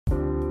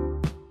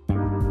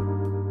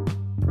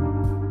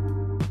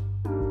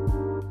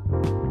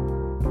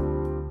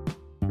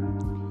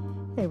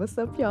what's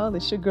up, y'all?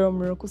 It's your girl,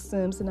 Miracle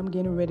Sims, and I'm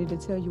getting ready to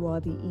tell you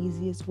all the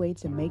easiest way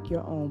to make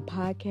your own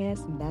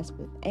podcast, and that's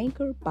with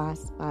Anchor by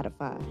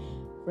Spotify.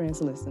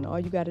 Friends, listen, all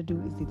you got to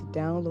do is either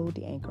download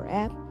the Anchor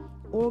app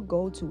or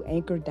go to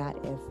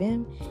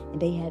anchor.fm, and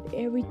they have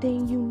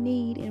everything you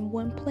need in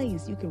one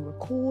place. You can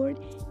record,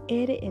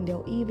 edit, and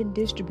they'll even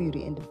distribute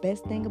it. And the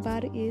best thing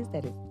about it is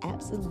that it's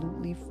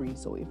absolutely free.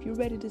 So if you're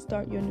ready to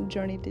start your new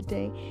journey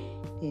today,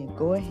 then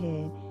go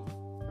ahead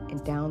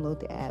and download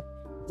the app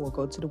or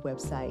go to the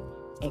website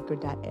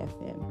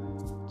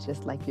anchor.fm,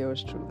 just like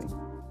yours truly.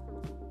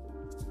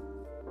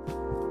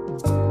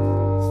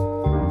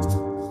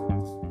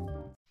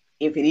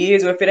 If it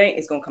is or if it ain't,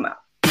 it's gonna come out.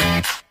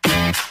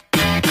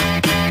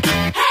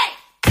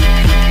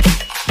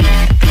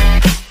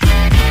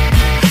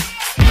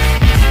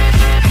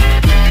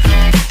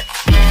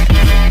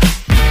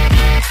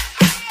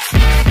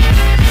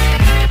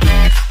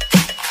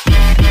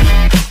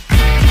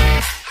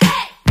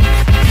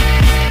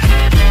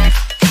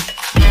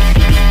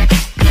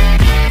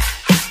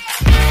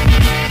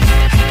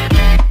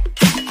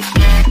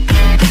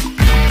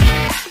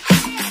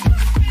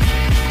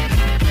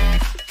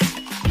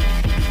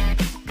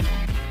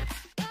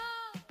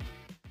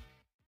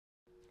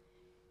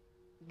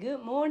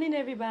 Good morning,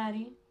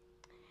 everybody.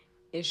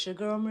 It's your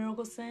girl,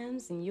 Miracle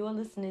Sims, and you are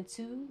listening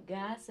to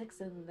God, Sex,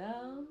 and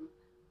Love.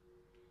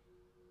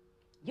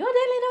 Your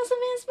daily dose of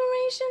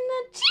inspiration,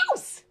 the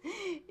juice.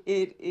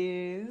 It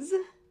is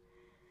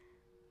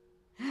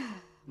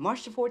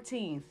March the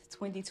 14th,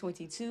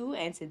 2022,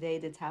 and today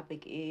the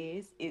topic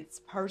is It's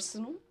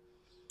Personal.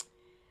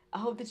 I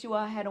hope that you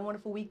all had a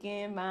wonderful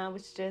weekend. Mine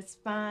was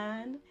just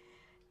fine.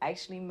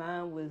 Actually,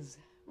 mine was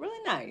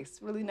really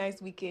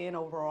nice weekend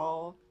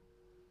overall.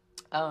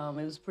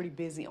 It was pretty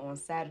busy on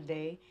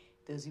Saturday.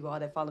 Those of you all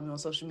that follow me on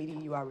social media,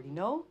 you already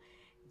know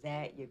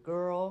that your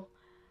girl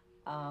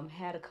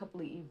had a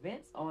couple of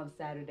events on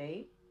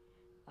Saturday.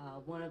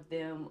 One of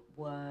them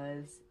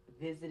was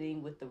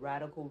visiting with the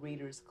Radical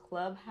Readers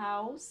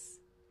Clubhouse.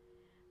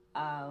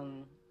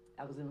 I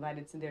was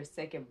invited to their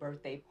second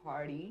birthday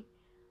party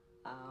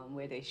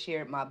where they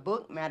shared my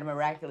book, Madam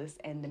Miraculous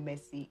and the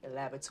Messy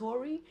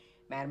Laboratory.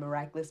 Madam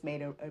Miraculous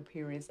made an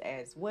appearance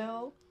as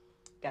well.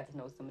 Got to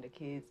know some of the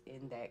kids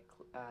in that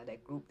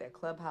group, that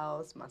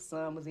clubhouse. My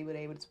son was able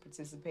to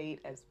participate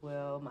as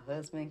well. My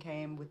husband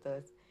came with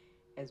us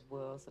as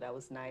well, so that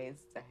was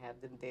nice to have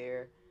them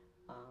there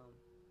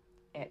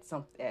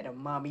at a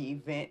mommy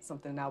event,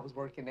 something I was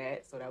working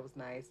at, so that was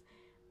nice.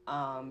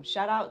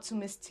 Shout out to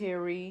Miss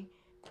Terry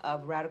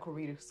of Radical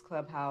Readers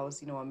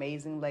Clubhouse,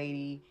 amazing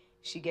lady.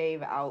 She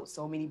gave out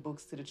so many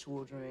books to the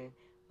children.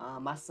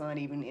 My son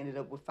even ended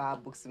up with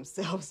 5 books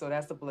himself, so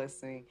that's a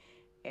blessing.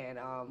 And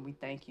we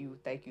thank you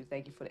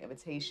for the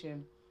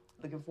invitation.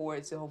 Looking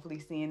forward to hopefully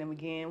seeing them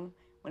again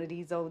one of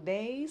these old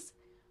days.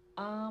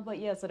 But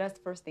yeah, so that's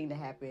the first thing that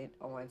happened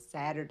on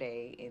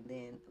Saturday. And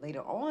then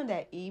later on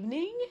that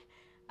evening,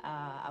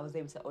 I was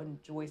able to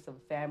enjoy some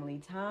family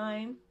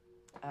time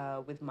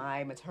with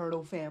my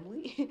maternal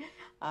family.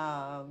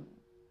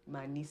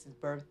 My niece's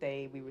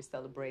birthday, we were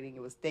celebrating.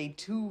 It was day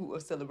 2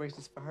 of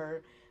celebrations for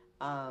her.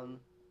 Well,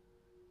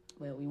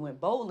 we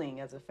went bowling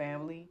as a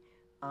family.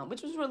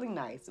 Which was really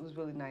nice. It was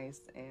really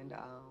nice, and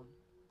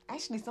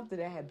actually something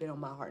that had been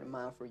on my heart and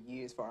mind for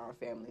years for our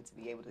family to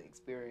be able to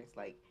experience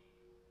like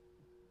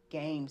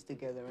games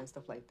together and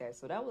stuff like that.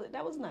 So that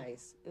was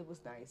nice. It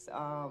was nice.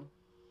 What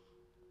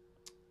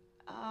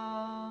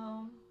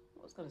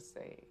was I gonna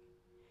say?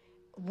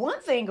 One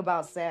thing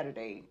about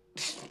Saturday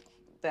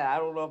that I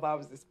don't know if I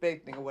was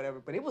expecting or whatever,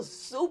 but it was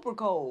super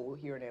cold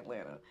here in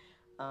Atlanta.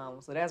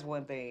 So that's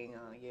one thing.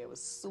 It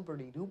was super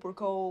duper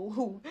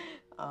cold.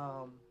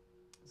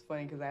 It's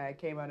funny because I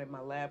came out in my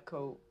lab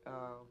coat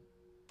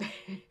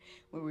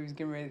when we was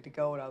getting ready to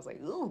go, and I was like,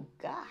 "Ooh,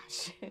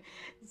 gosh!"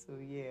 So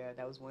yeah,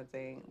 that was one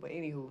thing. But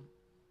anywho,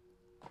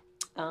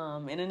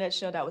 in a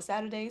nutshell, that was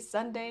Saturday.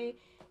 Sunday,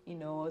 I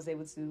was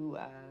able to,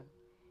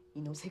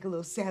 take a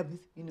little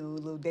Sabbath, a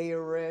little day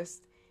of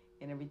rest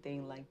and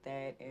everything like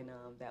that, and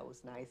that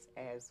was nice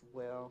as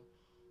well.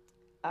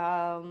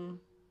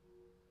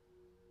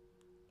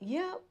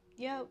 Yep.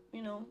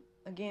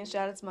 Again,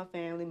 shout out to my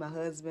family, my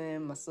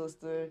husband, my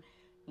sister.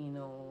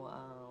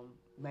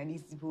 My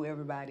niece, who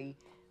everybody,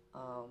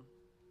 at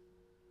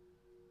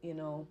the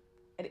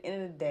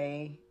end of the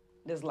day,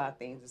 there's a lot of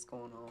things that's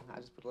going on. I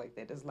just put it like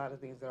that. There's a lot of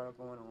things that are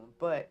going on,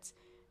 but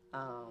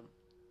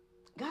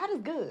God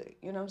is good.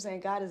 You know what I'm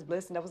saying? God is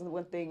blessing. That was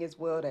one thing as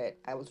well that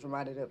I was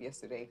reminded of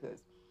yesterday,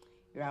 because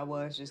here I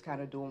was just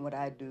kind of doing what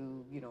I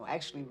do,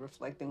 actually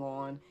reflecting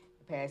on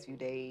the past few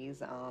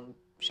days,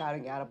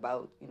 shouting out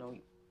about,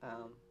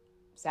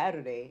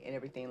 Saturday and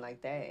everything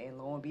like that. And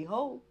lo and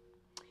behold,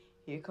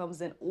 here comes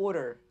an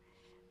order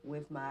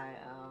with my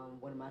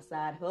one of my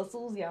side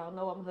hustles. Y'all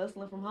know I'm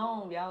hustling from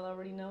home. Y'all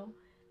already know.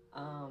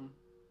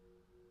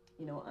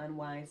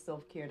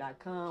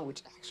 Unwindselfcare.com,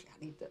 which actually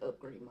I need to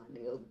upgrade my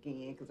nails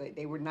again because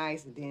they were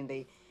nice and then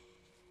they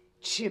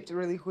chipped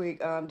really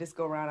quick. This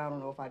go around, I don't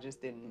know if I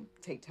just didn't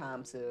take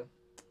time to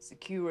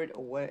secure it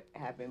or what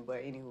happened,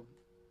 but anywho,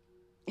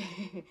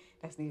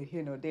 That's neither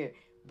here nor there.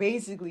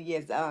 Basically,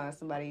 yes,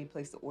 somebody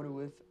placed the order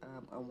with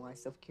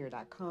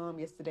unwindselfcare.com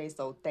yesterday.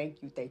 So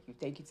thank you, thank you,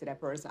 thank you to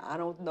that person. I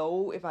don't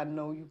know if I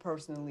know you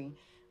personally,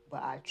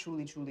 but I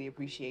truly, truly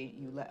appreciate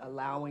you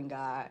allowing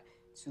God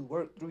to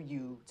work through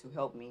you to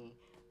help me,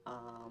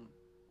 um,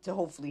 to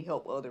hopefully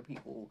help other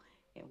people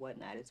and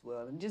whatnot as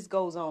well. And it just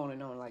goes on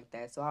and on like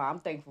that. So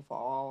I'm thankful for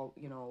all,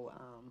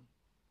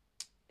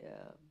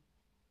 uh,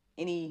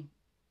 any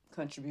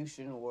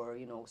contribution or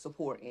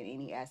support in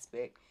any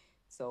aspect.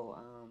 So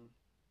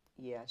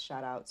yeah,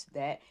 shout out to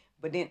that.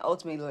 But then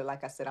ultimately,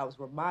 like I said, I was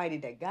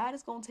reminded that God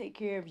is gonna take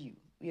care of you.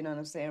 You know what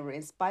I'm saying?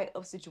 In spite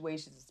of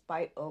situations, in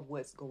spite of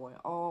what's going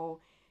on,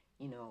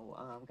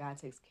 God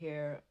takes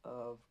care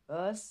of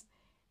us,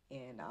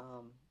 and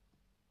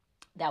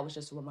that was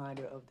just a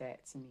reminder of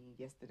that to me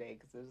yesterday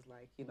because it was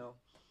like,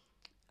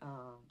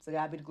 so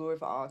God be the glory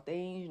for all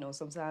things.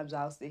 Sometimes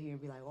I'll sit here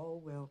and be like,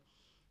 oh well,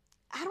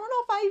 I don't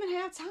know if I even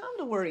have time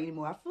to worry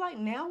anymore. I feel like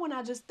now when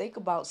I just think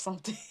about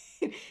something,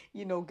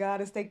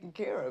 God is taking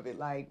care of it.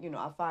 Like,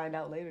 I find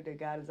out later that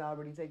God is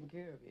already taking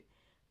care of it.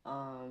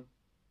 Um,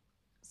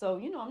 so,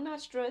 I'm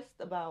not stressed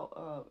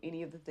about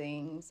any of the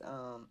things.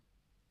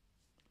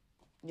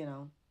 You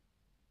know,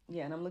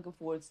 yeah, and I'm looking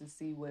forward to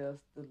see what else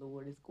the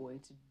Lord is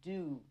going to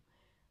do.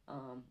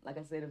 Like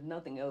I said, if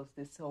nothing else,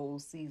 this whole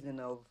season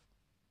of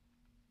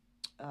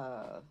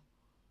uh,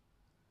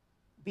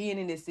 being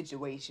in this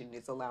situation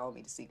is allowing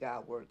me to see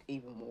God work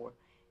even more.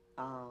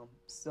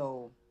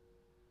 So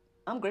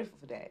I'm grateful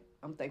for that.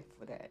 I'm thankful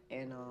for that,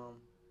 and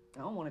I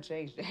don't want to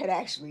change that.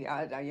 Actually,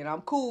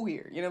 I'm cool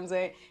here. You know what I'm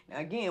saying? Now,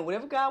 again,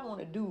 whatever God want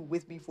to do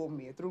with me, for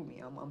me, or through me,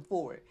 I'm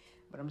for it.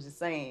 But I'm just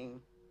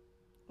saying,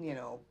 you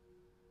know,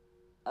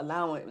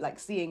 allowing, like,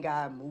 seeing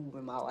God move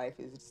in my life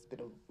has just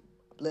been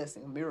a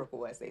blessing, a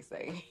miracle, as they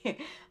say.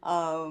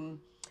 um,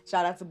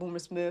 Shout out to Boomer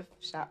Smith.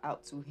 Shout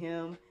out to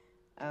him.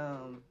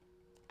 Um,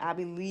 I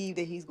believe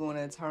that he's going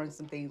to turn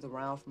some things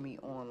around for me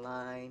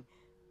online.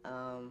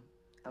 I'm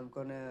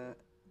gonna.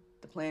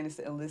 The plan is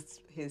to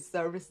enlist his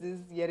services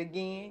yet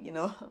again.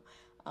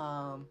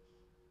 Um,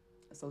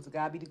 so to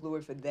God be the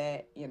glory for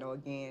that.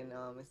 Again,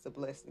 it's a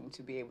blessing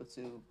to be able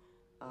to,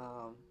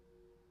 um,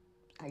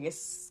 I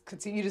guess,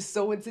 continue to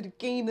sow into the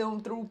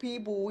kingdom through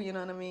people. You know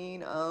what I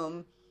mean?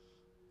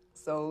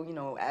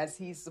 So as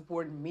he's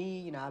supporting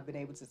me, I've been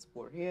able to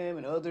support him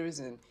and others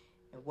and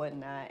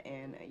whatnot.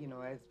 And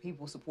as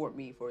people support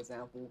me, for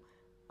example,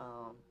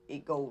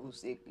 it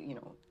goes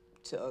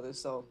to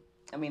others. So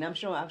I mean, I'm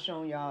sure I've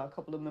shown y'all a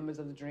couple of members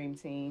of the dream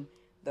team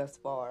thus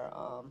far.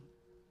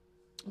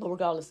 But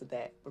regardless of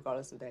that,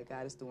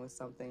 God is doing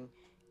something,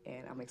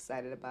 and I'm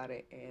excited about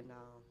it. And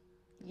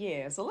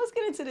yeah, so let's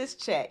get into this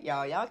chat,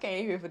 y'all. Y'all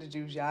came here for the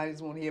juice. Y'all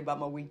just want to hear about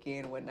my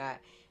weekend and whatnot.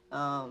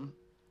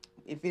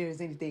 If there's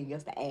anything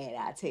else to add,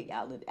 I'll tell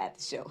y'all at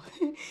the show.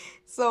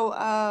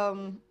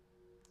 So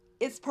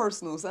it's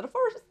personal. So the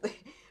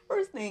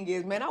first thing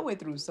is, man, I went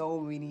through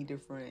so many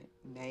different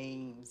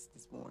names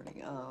this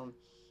morning.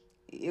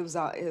 It was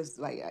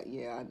like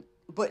yeah,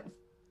 but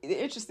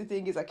the interesting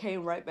thing is I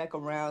came right back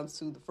around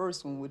to the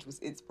first one, which was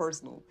it's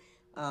personal.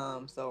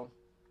 So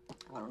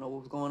I don't know what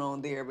was going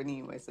on there, but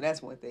anyway, so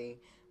that's one thing.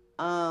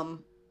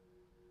 Um,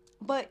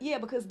 but yeah,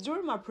 because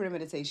during my prayer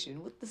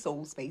meditation with the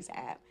Soul Space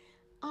app,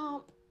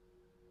 um,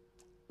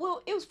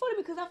 well, it was funny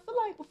because I feel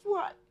like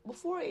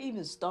before I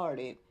even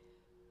started,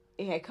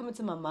 it had come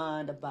into my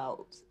mind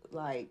about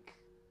like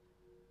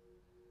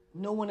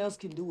no one else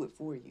can do it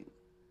for you,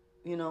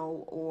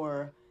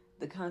 or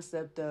the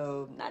concept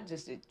of not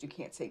just that you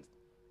can't take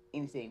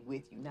anything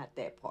with you, not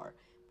that part,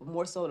 but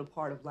more so the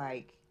part of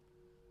like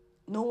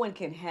no one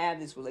can have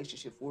this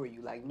relationship for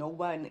you. Like no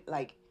one,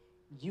 like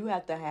you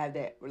have to have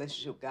that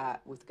relationship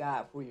with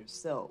God for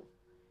yourself.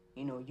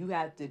 You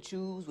have to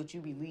choose what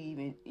you believe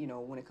in,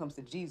 when it comes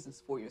to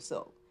Jesus for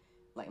yourself.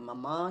 Like my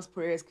mom's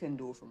prayers couldn't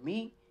do it for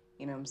me,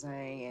 you know what I'm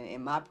saying?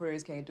 And my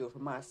prayers can't do it for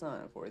my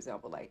son, for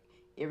example. Like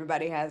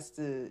everybody has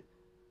to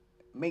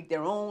make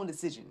their own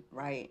decision,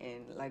 right?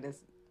 And like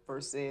this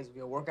verse says,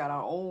 we'll work out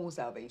our own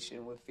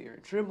salvation with fear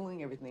and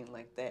trembling, everything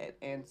like that.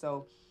 And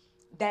so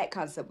that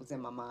concept was in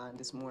my mind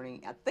this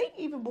morning. I think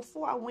even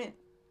before I went,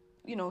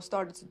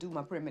 started to do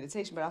my prayer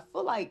meditation, but I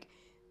feel like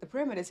the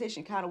prayer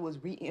meditation kind of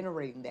was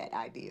reiterating that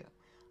idea.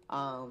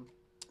 Um,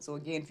 so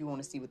again, if you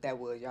want to see what that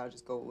was, y'all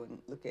just go and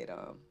look at,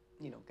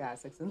 God,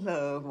 Sex, and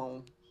Love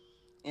on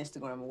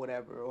Instagram or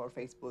whatever, or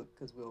Facebook,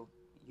 because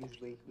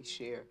we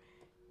share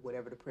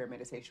whatever the prayer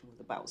meditation was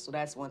about. So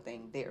that's one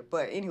thing there.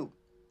 But anywho,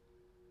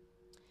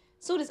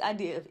 so this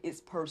idea of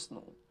it's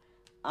personal.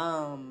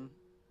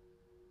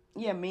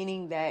 Yeah,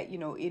 meaning that,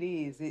 it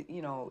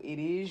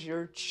is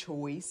your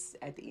choice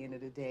at the end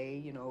of the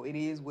day. It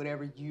is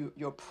whatever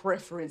your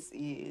preference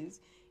is.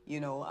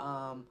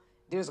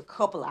 There's a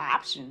couple of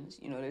options.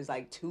 There's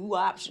like two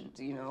options.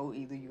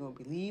 Either you're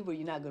gonna believe or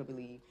you're not gonna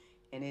believe,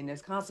 and then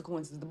there's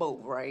consequences to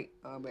both, right?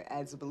 But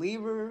as a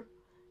believer,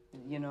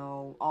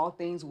 all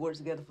things work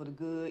together for the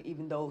good,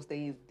 even those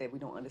things that we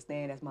don't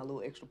understand. That's my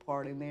little extra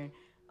part in there.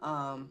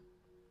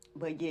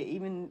 But yeah,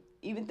 even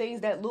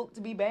things that look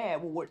to be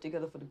bad will work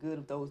together for the good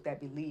of those that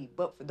believe.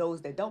 But for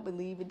those that don't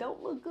believe, it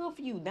don't look good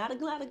for you. Not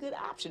a lot of good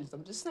options.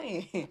 I'm just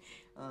saying.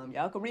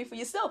 Y'all can read for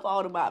yourself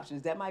all them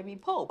options. That might be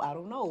Pope. I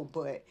don't know,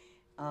 but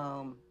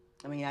I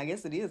mean, I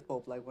guess it is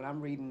Pope. Like when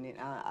I'm reading it,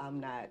 I'm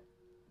not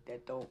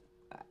that don't.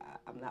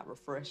 I'm not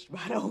refreshed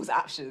by those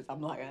options.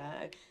 I'm like,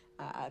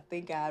 I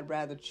think I'd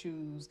rather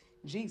choose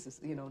Jesus.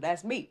 You know,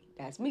 that's me.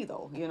 That's me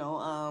though. You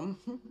know.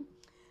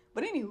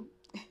 But anywho,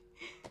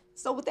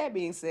 so with that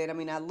being said, I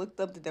mean, I looked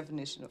up the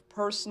definition of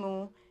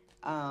personal.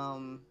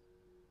 Um,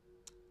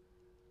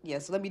 yeah,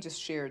 so let me just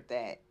share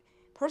that.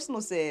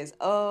 Personal says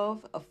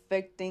of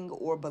affecting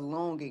or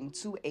belonging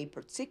to a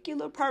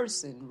particular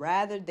person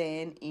rather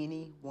than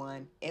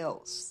anyone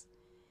else.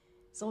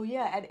 So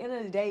yeah, at the end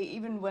of the day,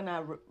 even when I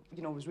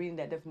was reading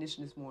that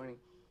definition this morning,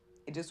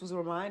 it just was a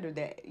reminder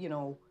that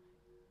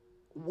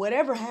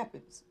whatever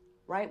happens,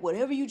 right,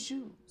 whatever you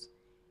choose,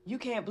 you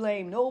can't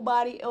blame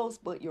nobody else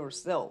but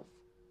yourself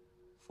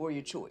for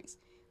your choice.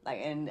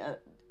 And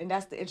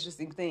that's the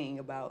interesting thing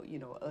about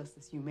us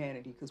as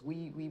humanity, because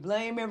we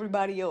blame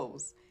everybody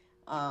else.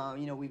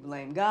 We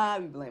blame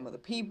God, we blame other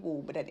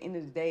people, but at the end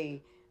of the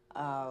day,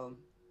 um,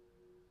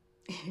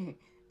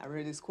 I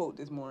read this quote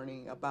this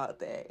morning about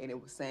that, and it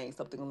was saying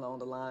something along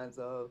the lines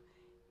of,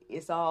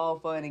 "It's all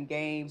fun and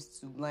games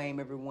to blame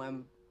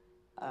everyone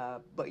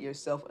but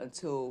yourself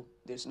until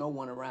there's no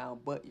one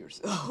around but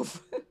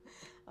yourself."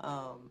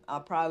 I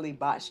probably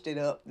botched it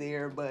up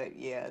there, but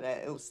yeah,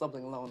 that it was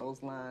something along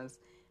those lines.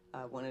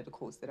 One of the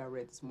quotes that I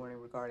read this morning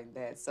regarding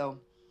that. So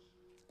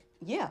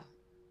yeah,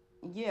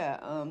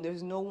 yeah.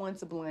 There's no one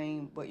to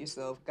blame but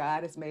yourself.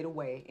 God has made a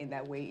way, and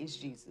that way is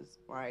Jesus,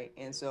 right?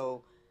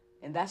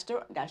 And that's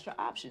your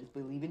options.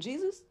 Believe in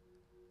Jesus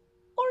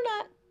or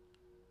not.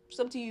 It's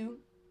up to you.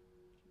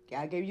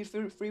 God gave you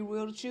free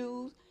will to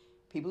choose.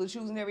 People are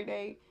choosing every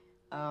day.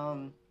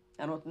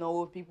 I don't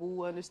know if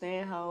people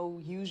understand how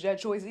huge that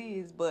choice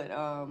is, but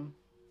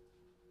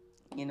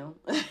you know,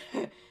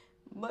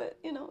 but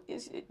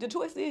the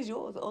choice is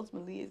yours.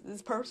 Ultimately,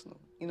 it's personal.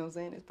 You know what I'm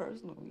saying? It's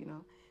personal.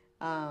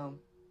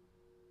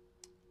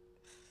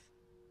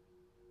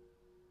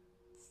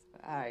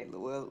 All right.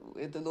 Well,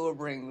 if the Lord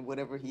bring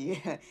whatever He,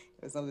 it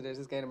was something that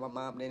just came to my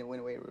mind, and then it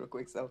went away real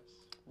quick. So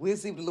we'll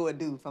see what the Lord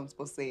do if I'm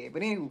supposed to say it.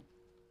 But anyway,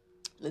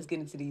 let's get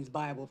into these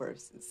Bible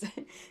verses.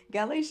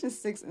 Galatians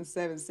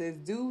 6:7 says,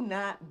 "Do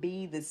not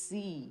be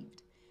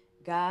deceived.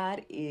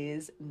 God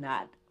is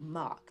not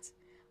mocked.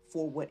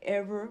 For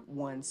whatever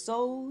one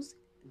sows,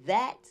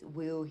 that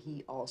will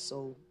he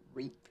also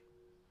reap."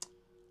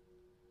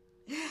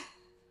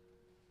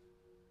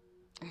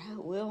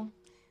 Well,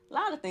 a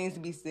lot of things to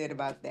be said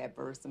about that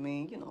verse. I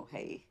mean,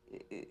 hey,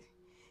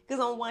 because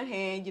on one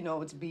hand,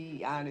 to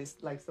be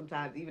honest, like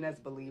sometimes even as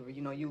a believer,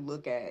 you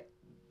look at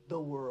the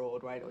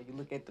world, right, or you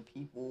look at the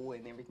people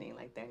and everything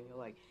like that, and you're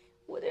like,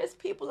 well, there's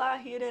people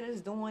out here that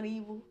is doing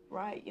evil,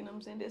 right? You know what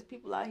I'm saying? There's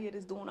people out here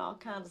that's doing all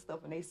kinds of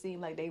stuff, and they seem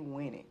like they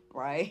winning,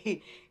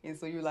 right? And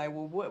so you're like,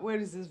 well, where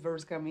does this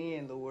verse come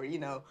in, Lord?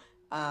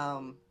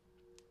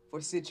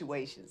 For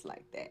situations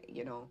like that,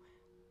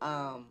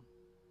 Um,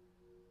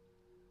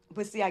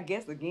 but see, I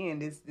guess again,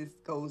 this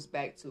goes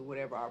back to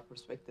whatever our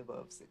perspective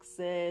of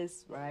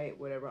success, right?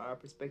 Whatever our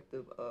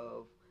perspective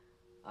of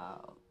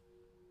uh,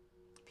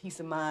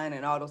 peace of mind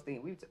and all those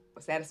things.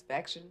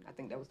 Satisfaction. I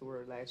think that was the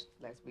word last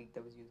week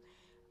that was used.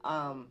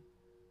 Um,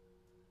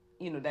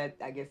 that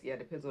I guess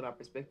depends on our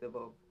perspective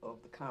of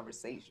the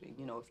conversation.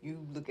 If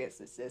you look at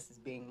success as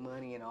being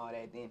money and all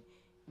that,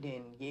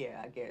 then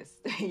yeah, I guess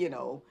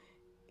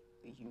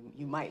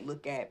you might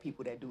look at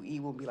people that do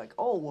evil and be like,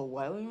 oh well,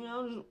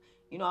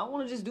 I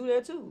want to just do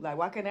that too. Like,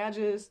 why can't I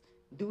just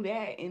do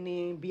that and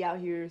then be out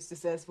here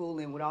successful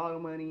and with all the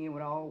money and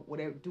with all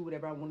whatever, do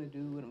whatever I want to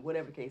do and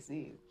whatever the case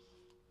is.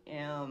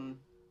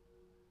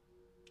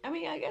 I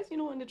mean, I guess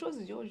when the choice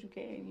is yours, you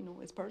can.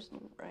 It's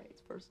personal, right?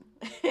 It's personal.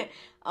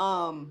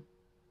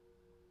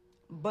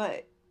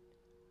 But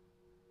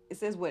it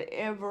says,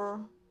 whatever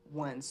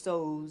one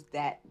sows,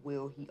 that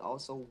will he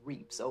also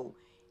reap. So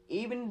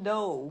even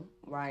though,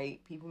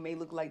 right, people may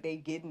look like they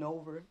getting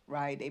over,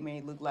 right? They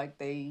may look like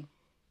they,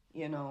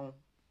 you know,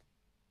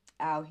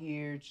 out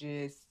here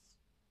just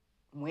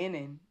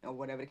winning or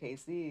whatever the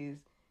case is.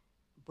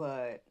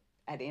 But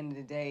at the end of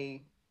the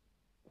day,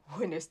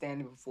 when they're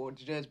standing before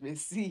the judgment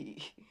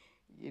seat,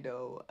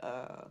 will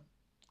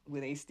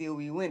they still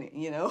be winning?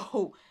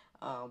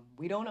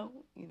 We don't know.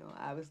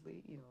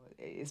 Obviously,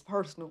 it's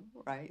personal,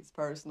 right? It's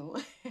personal.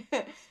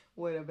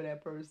 Whatever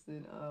that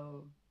person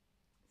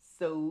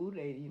sowed,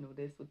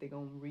 that's what they're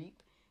gonna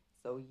reap.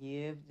 So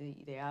yeah,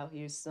 if they're out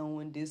here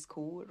sowing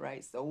discord,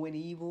 right? Sowing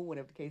evil,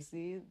 whatever the case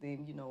is,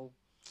 then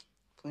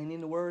plenty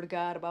in the Word of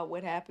God about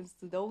what happens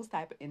to those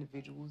type of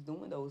individuals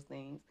doing those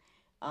things.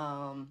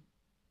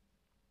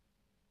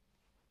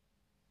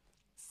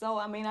 So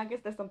I mean, I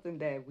guess that's something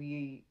that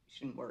we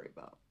shouldn't worry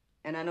about.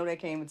 And I know that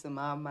came into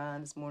my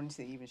mind this morning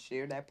to even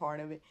share that part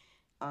of it.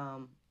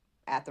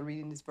 After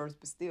reading this verse,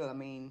 but still, I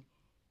mean,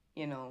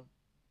 you know,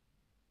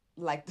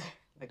 like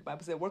Like the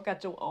Bible said, work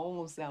out your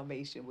own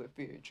salvation with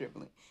fear and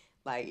trembling.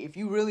 Like if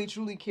you really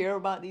truly care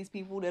about these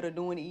people that are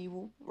doing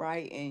evil,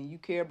 right, and you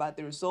care about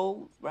their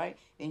souls, right,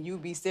 and you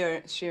be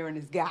sharing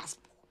this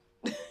gospel.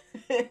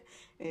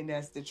 And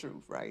that's the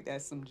truth, right?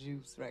 That's some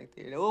juice right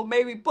there. Or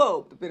maybe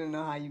Pope, depending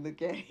on how you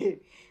look at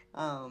it.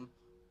 Um,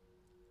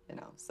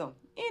 So,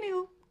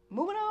 anywho,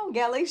 moving on.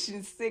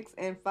 Galatians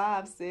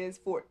 6:5 says,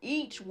 "For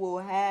each will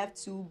have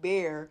to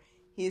bear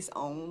his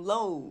own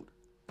load."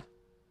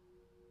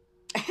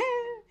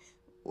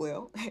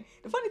 Well,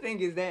 the funny thing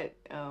is that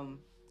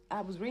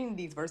I was reading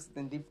these verses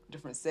in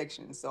different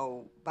sections.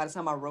 So by the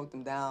time I wrote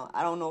them down,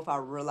 I don't know if I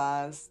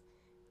realized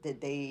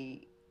that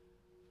they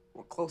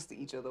were close to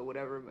each other or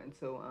whatever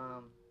until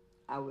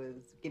I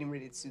was getting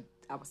ready to,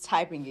 I was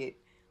typing it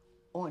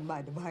on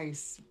my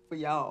device for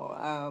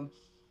y'all.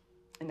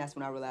 And that's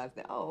when I realized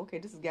that, oh, okay,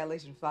 this is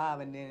Galatians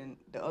 5, and then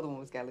the other one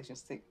was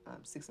Galatians 6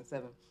 and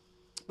 7.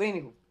 But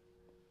anywho,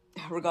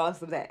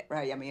 regardless of that,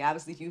 right? I mean,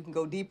 obviously, you can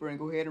go deeper and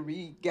go ahead and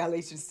read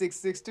Galatians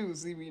 6 too,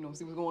 see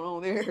what's going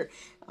on there,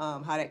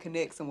 how that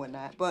connects and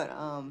whatnot. But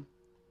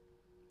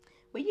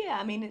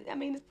yeah,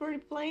 it's pretty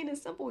plain and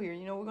simple here.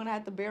 We're gonna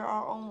have to bear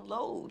our own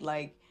load.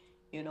 Like,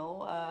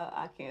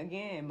 I can't.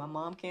 Again, my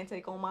mom can't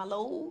take on my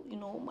load.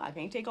 I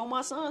can't take on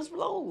my son's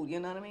load. You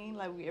know what I mean?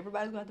 Like,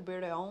 everybody's gonna have to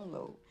bear their own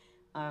load.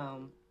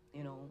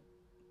 You know,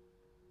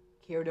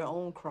 carry their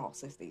own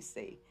cross, as they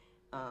say,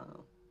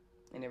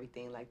 and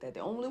everything like that. The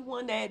only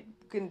one that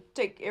can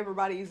take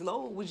everybody's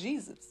load was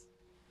Jesus,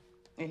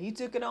 and he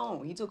took it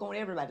on. He took on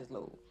everybody's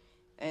load,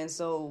 and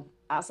so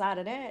outside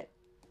of that,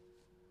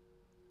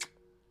 I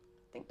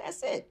think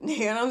that's it.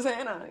 You know what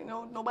I'm saying?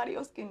 Nobody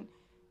else can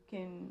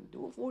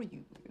do it for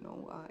you.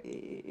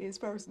 It's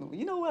personal.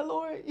 You know what,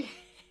 Lord?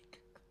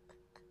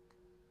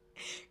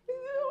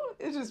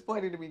 It's just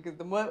funny to me because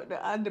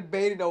I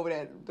debated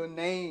over the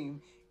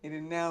name, and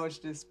then now it's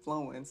just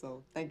flowing.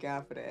 So thank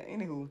God for that.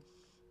 Anywho,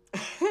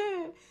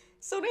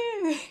 so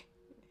then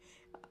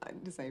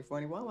this ain't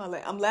funny. Why am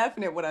I'm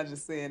laughing at what I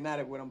just said, not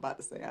at what I'm about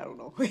to say. I don't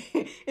know.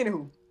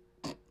 Anywho,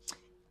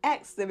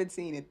 Acts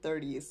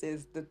 17:30, it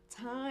says, "The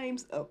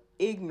times of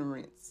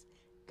ignorance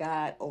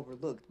God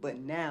overlooked, but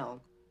now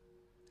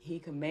he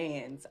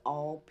commands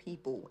all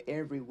people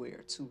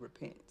everywhere to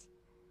repent."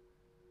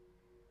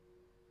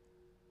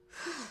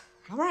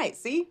 All right,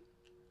 see?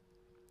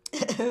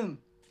 That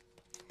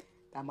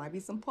might be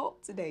some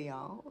pulp today,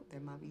 y'all. There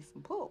might be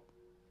some pulp.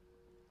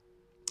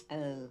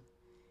 The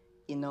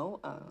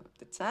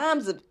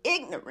times of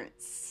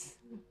ignorance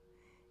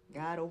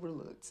God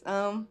overlooked.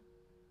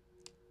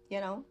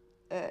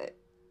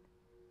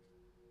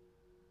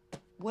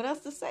 What else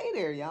to say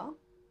there, y'all?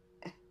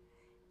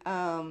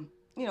 I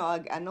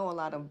know a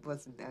lot of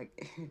us,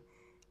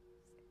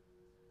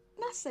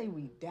 not say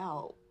we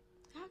doubt.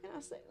 How can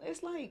I say?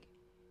 It's like,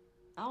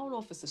 I don't know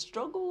if it's a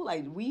struggle.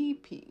 Like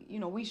we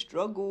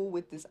struggle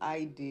with this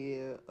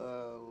idea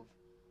of,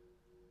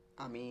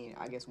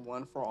 I guess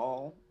one for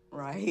all,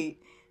 right?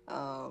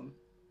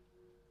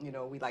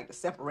 We like to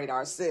separate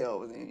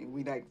ourselves, and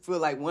we like feel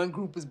like one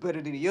group is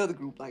better than the other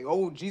group. Like,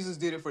 oh, Jesus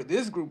did it for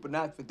this group, but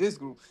not for this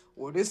group,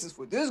 or this is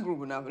for this group,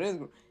 but not for this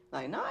group.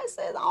 Like, no, it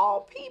says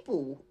all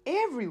people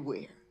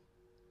everywhere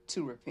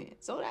to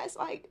repent. So that's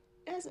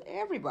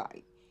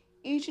everybody,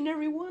 each and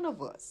every one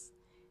of us.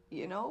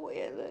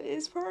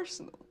 It's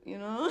personal.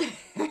 And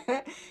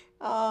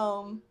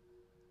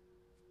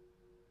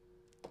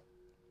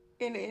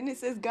it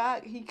says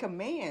God, he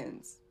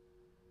commands.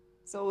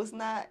 So it's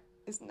not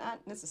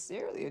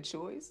necessarily a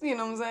choice. You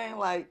know what I'm saying?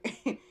 Like,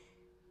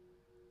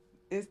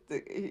 he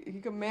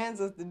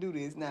commands us to do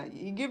this. Now,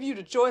 he give you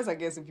the choice, I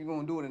guess, if you're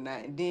going to do it or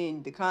not. And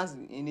then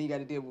and then you got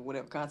to deal with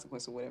whatever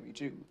consequence or whatever you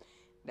choose.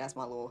 That's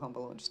my little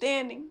humble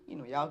understanding.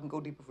 Y'all can go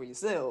deeper for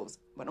yourselves.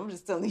 But I'm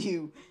just telling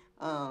you,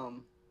 we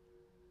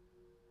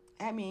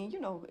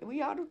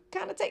ought to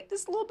kind of take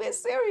this a little bit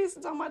serious.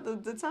 Talking about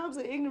the times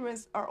of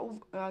ignorance are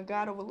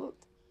God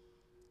overlooked.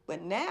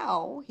 But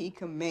now he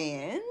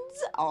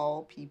commands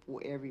all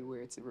people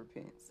everywhere to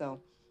repent.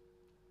 So,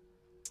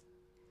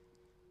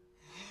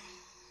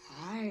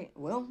 all right,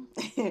 well,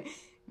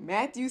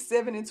 Matthew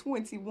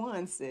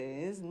 7:21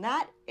 says,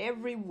 "Not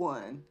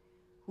everyone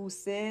who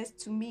says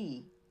to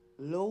me,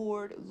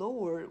 'Lord,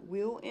 Lord,'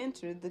 will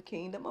enter the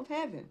kingdom of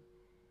heaven,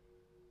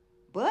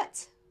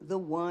 but the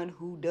one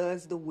who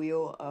does the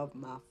will of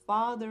my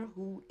Father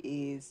who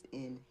is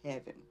in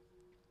heaven."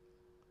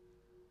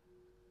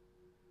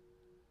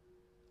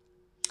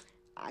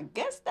 I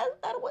guess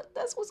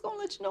that's what's gonna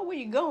let you know where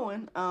you're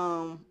going.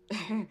 Are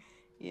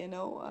you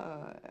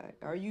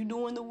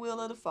doing the will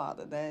of the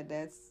Father? I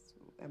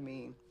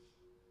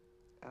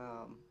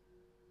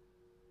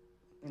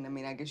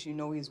guess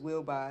His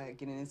will by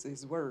getting into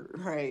His Word,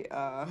 right?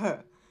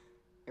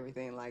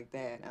 Everything like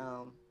that.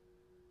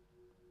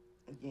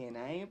 Again,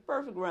 I ain't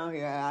perfect around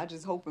here. I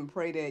just hope and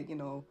pray that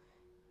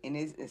and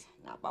it's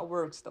not by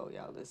works though,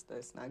 y'all. Let's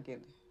not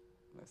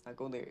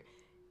go there.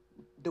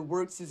 The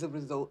works is a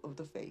result of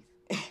the faith.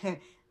 You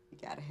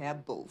gotta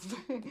have both.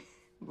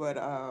 But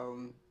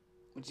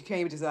But you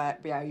can't just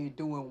be out here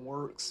doing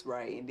works,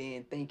 right, and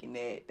then thinking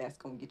that that's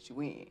going to get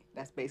you in.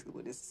 That's basically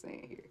what this is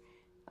saying here.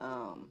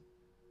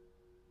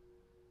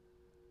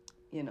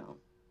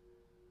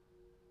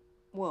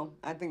 Well,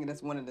 I think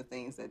that's one of the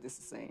things that this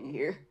is saying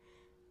here.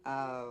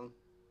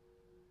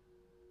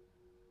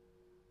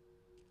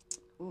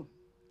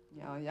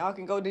 Y'all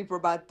can go deeper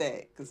about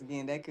that, because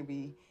again, that could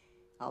be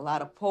a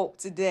lot of pulp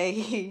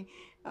today.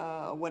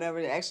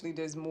 Whatever. Actually,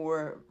 there's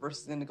more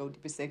verses in the Go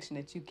Deeper section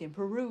that you can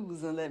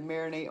peruse and let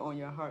marinate on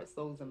your heart,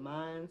 souls, and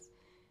minds.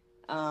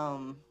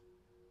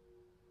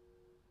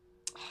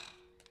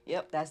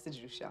 Yep, that's the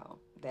juice, y'all.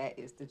 That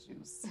is the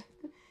juice.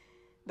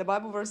 The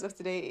Bible verse of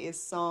today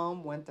is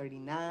Psalm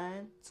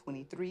 139,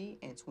 23,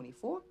 and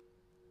 24.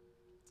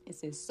 It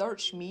says,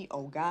 "Search me,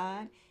 O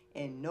God,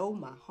 and know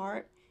my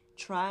heart.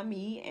 Try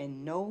me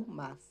and know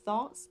my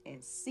thoughts,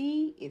 and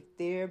see if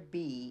there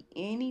be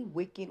any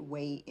wicked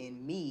way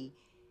in me,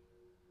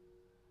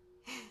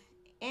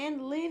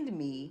 and lead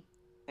me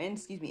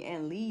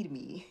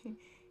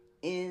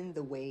in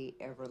the way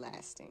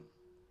everlasting."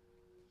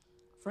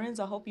 Friends,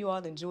 I hope you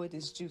all enjoyed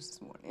this juice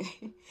this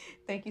morning.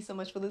 Thank you so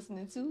much for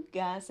listening to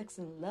God, Sex,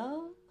 and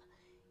Love,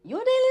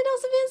 your daily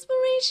dose of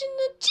inspiration,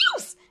 the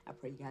juice. I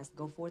pray you guys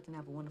go forth and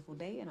have a wonderful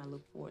day, and I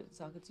look forward to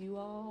talking to you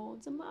all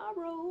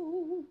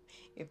tomorrow,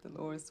 if the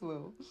Lord's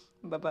will.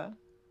 Bye-bye.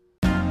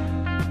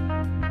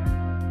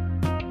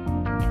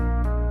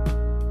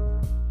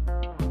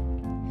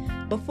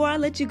 Before I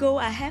let you go,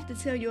 I have to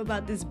tell you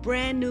about this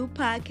brand new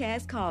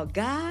podcast called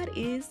God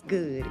is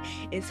Good.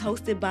 It's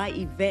hosted by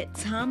Yvette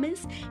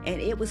Thomas,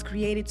 and it was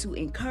created to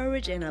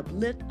encourage and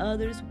uplift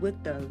others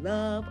with the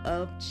love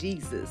of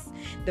Jesus.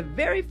 The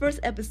very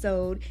first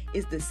episode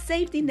is The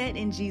Safety Net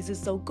in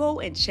Jesus, so go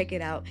and check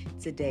it out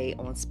today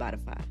on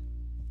Spotify.